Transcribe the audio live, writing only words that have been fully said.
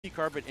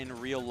carpet in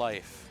real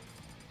life.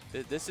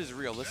 This is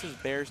real. This is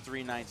Bears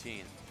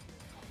 319.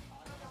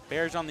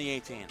 Bears on the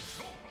 18.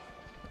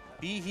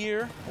 Be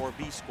here or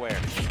be square.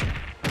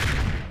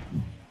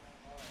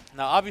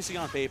 Now, obviously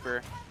on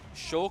paper,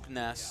 Shulk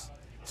Ness.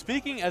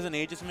 Speaking as an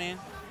Aegis main,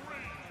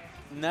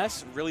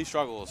 Ness really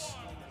struggles.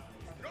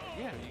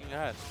 Yeah, you can go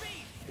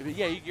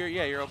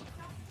ahead. You're open.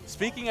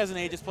 Speaking as an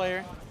Aegis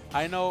player,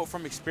 I know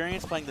from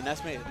experience playing the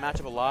Ness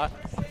matchup a lot,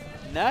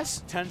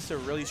 Ness tends to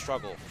really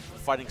struggle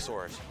fighting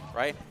swords,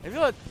 right? I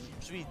feel like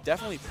it should be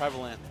definitely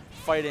prevalent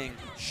fighting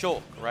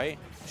Shulk, right?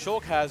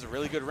 Shulk has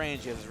really good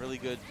range. He has really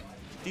good,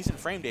 decent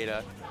frame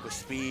data with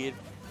speed.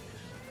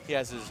 He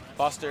has his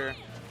Buster.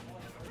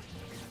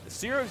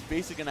 Syrup's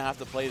basically going to have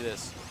to play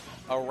this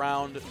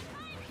around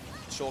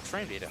Shulk's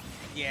frame data.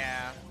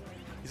 Yeah.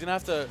 He's going to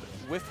have to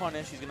whiff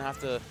punish. He's going to have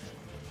to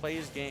play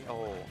his game.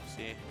 Oh,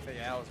 see?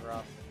 Yeah, that was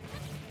rough.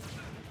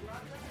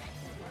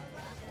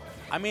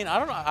 I mean, I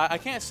don't know. I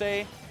can't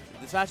say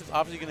this matchup's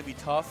obviously going to be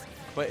tough,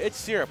 but it's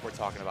Syrup we're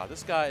talking about.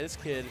 This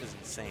kid is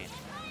insane.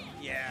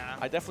 Yeah.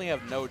 I definitely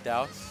have no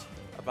doubts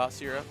about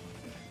Syrup.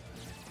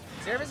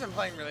 Syrup has been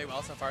playing really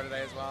well so far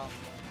today as well.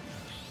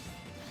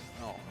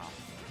 Oh, wow.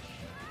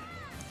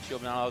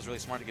 Shield now was really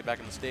smart to get back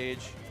on the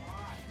stage.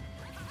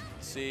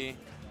 Let's see.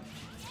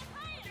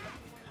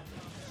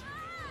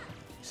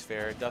 It's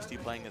fair. Dusty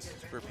playing this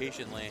super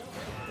patiently.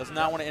 Does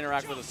not want to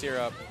interact with the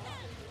Syrup.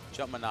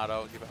 Jump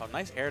Monado. Give a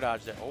nice air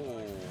dodge there.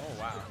 Oh,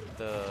 wow.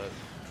 The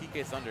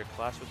PK Thunder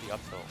clash with the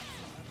up tilt.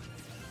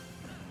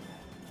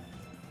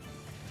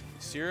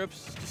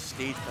 Syrup's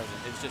stage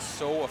presence is just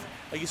so,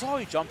 like you saw how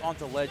he jumped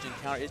onto ledge and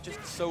counter. It's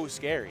just so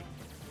scary.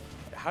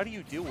 How do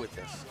you deal with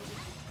this?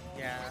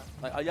 Yeah.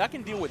 Like I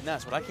can deal with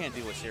Ness, but I can't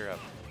deal with Syrup.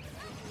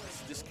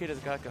 This kid has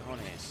got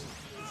cojones.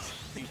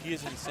 He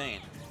is insane.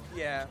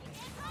 Yeah.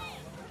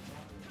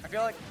 I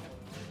feel like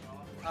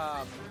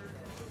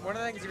one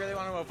of the things you really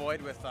want to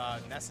avoid with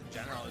Ness in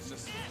general is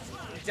just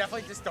you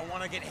definitely just don't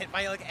want to get hit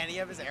by like any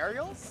of his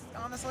aerials,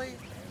 honestly.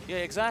 Yeah,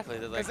 exactly.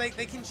 Because like,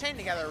 they can chain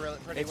together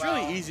pretty it's well.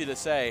 It's really easy to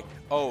say,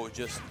 oh,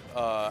 just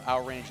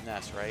outrange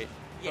Ness, right?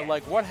 Yeah. But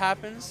like, what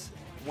happens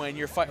when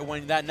you're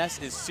when that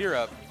Ness is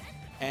Syrup,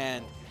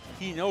 and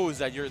he knows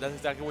that that's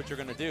exactly what you're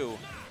gonna do,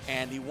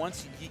 and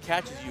once he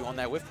catches you on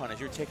that whiff punish,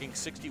 you're taking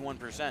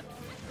 61%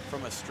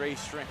 from a stray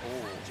string.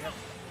 Oh,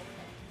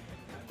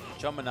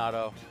 jump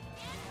Monado.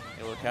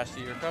 Able to catch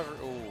the recover.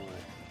 Oh,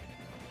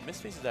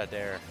 misfaces that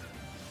dare.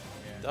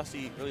 Yeah.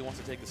 Dusty really wants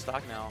to take the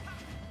stock now.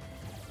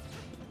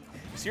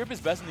 Syrup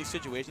is best in these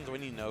situations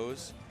when he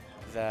knows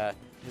that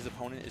his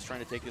opponent is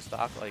trying to take the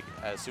stock like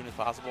as soon as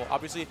possible.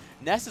 Obviously,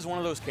 Ness is one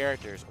of those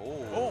characters.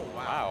 Oh,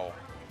 wow.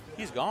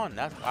 He's gone.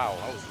 Wow,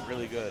 that was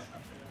really good.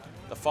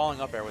 The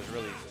falling up air was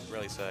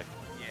really sick.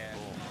 Yeah.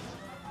 Cool.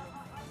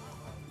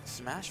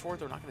 Smash forward,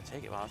 they're not going to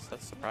take it. Wow,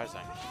 that's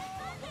surprising.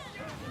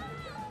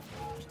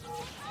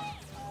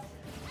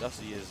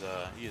 Dusty is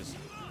he is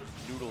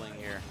noodling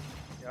here.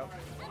 Yep.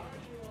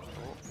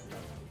 Oh.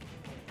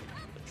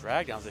 The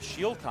drag downs, the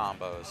shield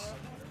combos.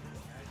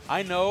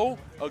 I know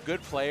a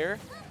good player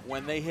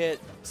when they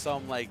hit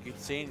some like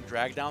insane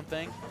drag down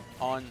thing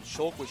on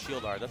Shulk with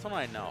shield art. That's when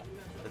I know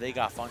that they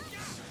got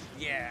funkies.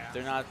 Yeah.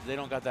 They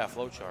don't got that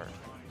flow chart.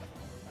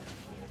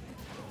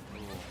 Ooh.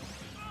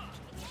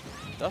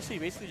 Dusty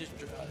basically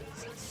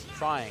just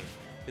trying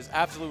his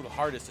absolute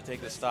hardest to take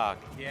the stock.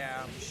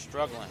 Yeah.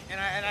 Struggling. And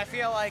I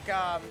feel like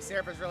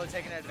Syrup is really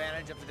taking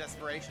advantage of the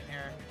desperation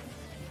here.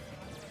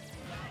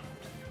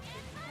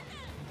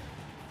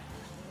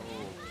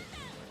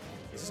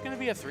 Is this going to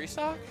be a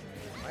 3-stock?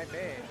 Might be.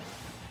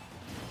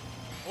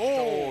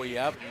 Oh,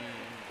 yep.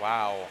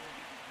 Wow.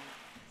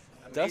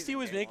 Amazing Dusty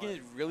was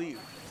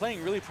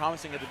playing really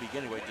promising at the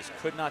beginning, but he just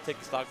could not take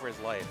the stock for his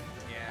life.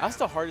 Yeah. That's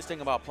the hardest thing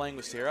about playing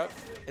with Syrup,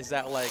 is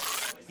that like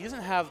he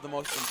doesn't have the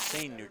most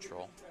insane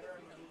neutral.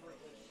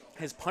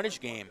 His punish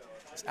game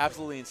is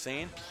absolutely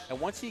insane, and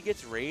once he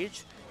gets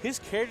rage, his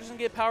character doesn't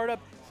get powered up,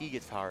 he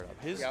gets powered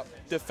up. His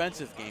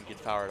defensive game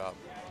gets powered up.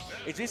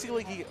 It's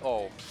basically like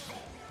oh,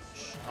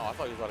 I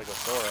thought he was about to go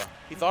Sora.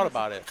 He thought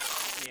about it.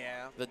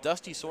 Yeah. The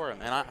Dusty Sora,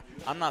 man.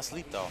 I'm not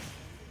asleep, though.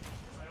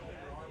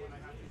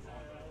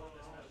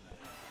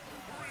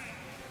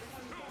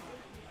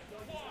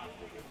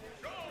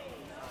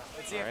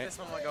 Let's see if this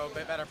one will go a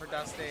bit better for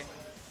Dusty.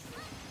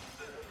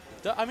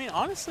 I mean,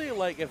 honestly,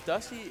 like, if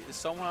Dusty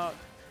somehow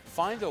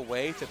finds a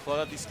way to close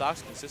out these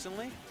stocks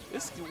consistently,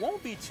 this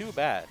won't be too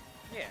bad.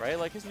 Yeah. Right?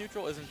 Like, his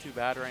neutral isn't too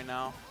bad right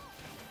now.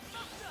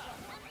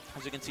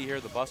 As you can see here,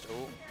 the Buster.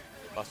 Oh,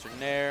 Buster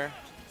Nair.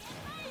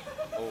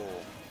 Oh.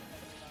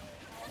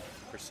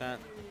 %.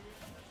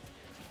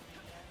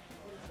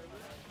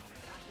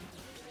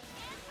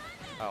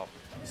 Oh.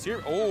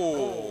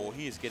 Oh,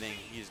 he is getting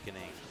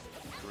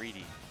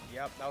greedy.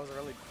 Yep, that was a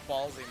really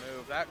ballsy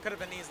move. That could have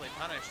been easily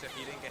punished if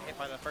he didn't get hit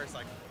by the first,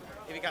 like,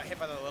 if he got hit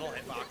by the little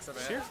hitbox of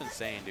it. Syrup's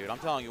insane, dude. I'm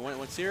telling you,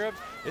 when Syrup,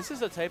 this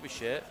is the type of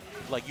shit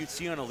like you'd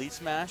see on Elite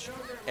Smash,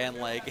 and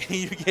like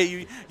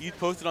you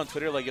post it on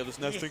Twitter like, yo, this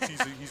Ness thinks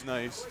he's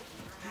nice.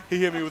 he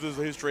hit me with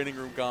his training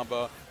room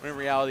combo. When in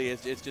reality,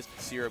 it's just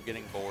Syrup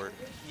getting bored.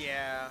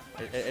 Yeah.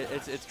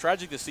 It's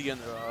tragic to see at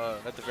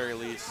the very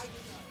least.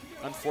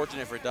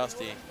 Unfortunate for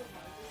Dusty.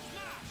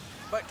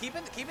 But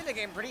keeping the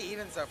game pretty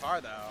even so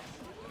far, though.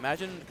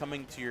 Imagine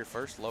coming to your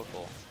first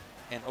local,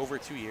 and over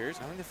 2 years,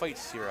 having to fight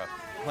Syrup,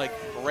 like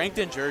ranked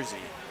in Jersey.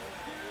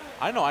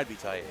 I know I'd be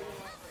tight.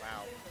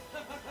 Wow.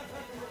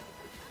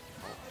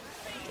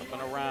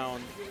 Jumping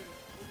around.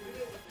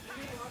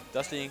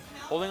 Dusty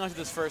holding on to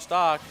this first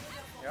stock.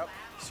 Yep.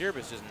 Syrup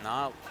is just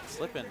not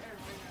slipping.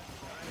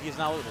 He's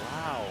not looking.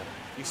 Wow.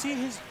 You see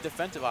his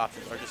defensive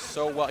options are just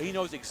so well. He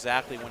knows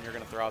exactly when you're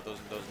going to throw out those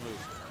moves.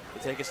 To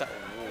take a shot.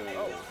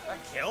 Oh, that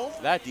killed?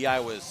 That DI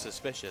was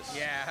suspicious.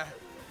 Yeah.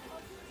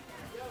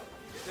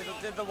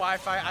 Did the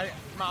Wi-Fi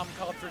mom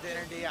called for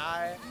dinner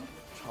DI?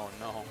 Oh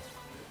no.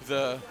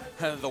 The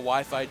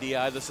Wi-Fi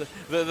DI,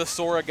 the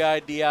Sora guy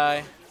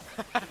DI.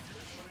 The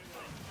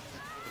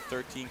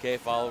 13K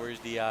followers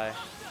DI.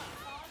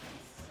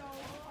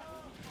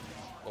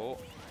 Oh.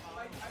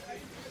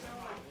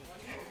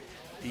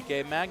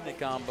 PK magnet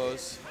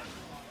combos.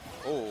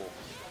 Oh.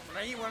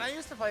 When I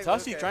used to play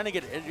Dusty Lucas, trying to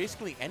get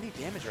basically any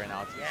damage right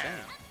now. It's insane.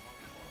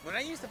 When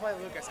I used to play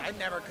Lucas, I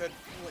never could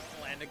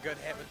land a good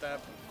hit with the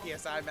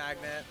PSI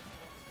magnet.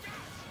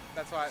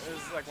 That's why it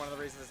was like one of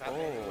the reasons I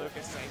played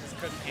Lucas. I just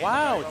couldn't handle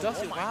Wow, it.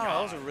 Dusty! Oh Wow,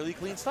 that was a really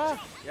clean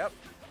stock. Yep.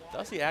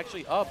 Dusty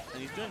actually up,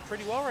 and he's doing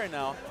pretty well right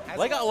now. As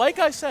Like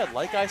I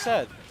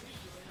said,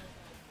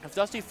 if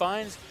Dusty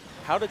finds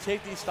how to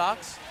take these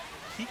stocks,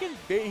 he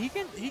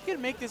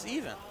can make this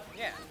even.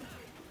 Yeah.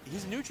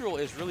 His neutral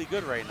is really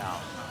good right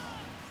now.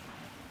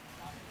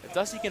 If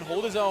Dusty can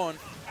hold his own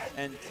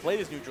and play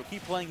this neutral,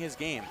 keep playing his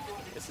game,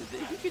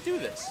 he could do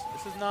this.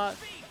 This is not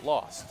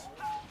lost.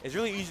 It's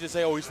really easy to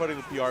say, oh, he's fighting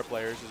the PR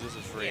players, so this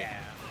is free. Yeah.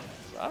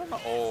 I don't know.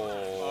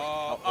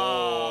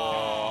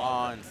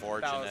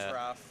 Unfortunate. That was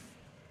rough.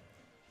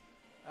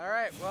 All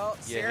right, well,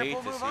 You Syrup hate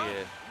will to move see on.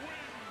 it.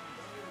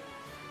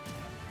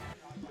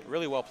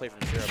 Really well played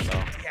from Syrup,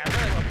 though. Yeah,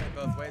 really well played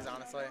both ways,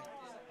 honestly.